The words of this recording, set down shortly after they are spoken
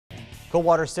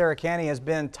Coldwater Sarah Canny has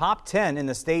been top 10 in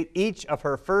the state each of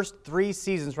her first 3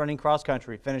 seasons running cross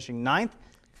country, finishing 9th,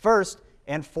 1st,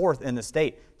 and 4th in the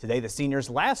state. Today, the seniors'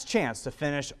 last chance to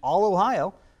finish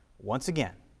All-Ohio once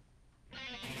again.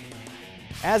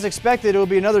 As expected, it will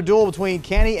be another duel between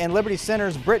Canny and Liberty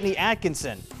Center's Brittany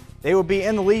Atkinson. They will be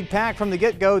in the lead pack from the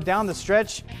get-go down the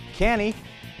stretch. Canny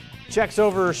checks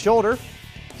over her shoulder,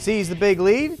 sees the big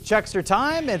lead, checks her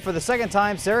time, and for the second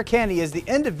time, Sarah Canny is the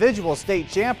individual state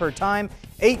champ. Her time,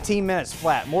 18 minutes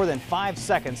flat, more than 5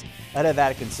 seconds ahead of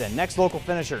Atkinson. Next local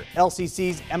finisher,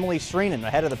 LCC's Emily Shreenan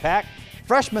ahead of the pack.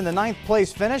 Freshman, the 9th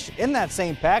place finish. In that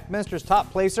same pack, Minster's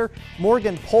top placer,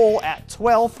 Morgan Pohl at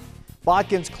 12th.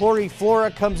 Botkin's Clory Flora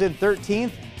comes in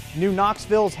 13th. New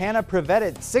Knoxville's Hannah Privet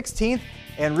at 16th.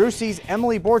 And Russie's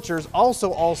Emily Borchers,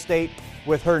 also All-State,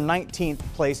 with her 19th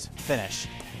place finish.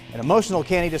 An emotional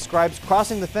Canny describes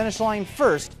crossing the finish line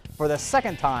first for the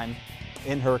second time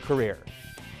in her career.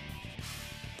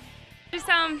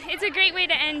 It's a great way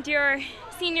to end your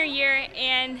senior year,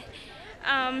 and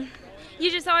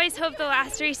you just always hope the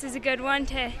last race is a good one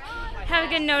to have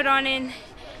a good note on it.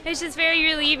 It's just very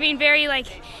relieving, very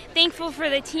thankful for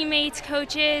the teammates,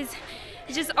 coaches,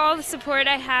 just all the support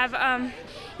I have.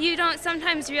 You don't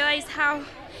sometimes realize how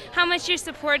much you're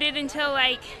supported until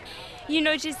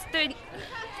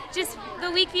just the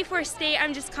week before state.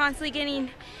 I'm just constantly getting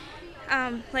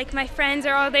my friends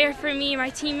are all there for me, my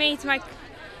teammates, my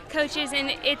coaches,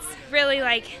 and it's really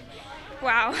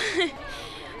wow.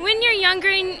 When you're younger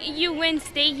and you win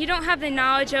state, you don't have the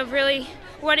knowledge of really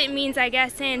what it means, I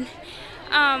guess, and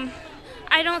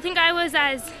I don't think I was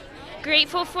as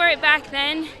grateful for it back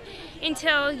then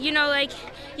until,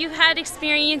 you've had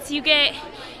experience, you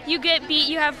get beat,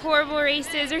 you have horrible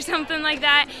races or something like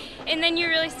that, and then you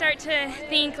really start to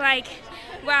think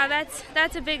wow,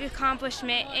 that's a big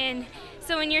accomplishment. And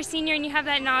so when you're a senior and you have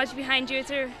that knowledge behind you,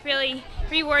 it's a really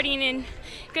rewarding and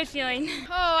good feeling.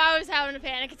 Oh, I was having a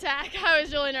panic attack. I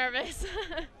was really nervous.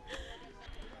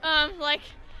 I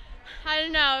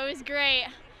don't know, it was great.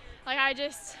 I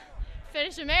just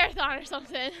finished a marathon or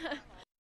something.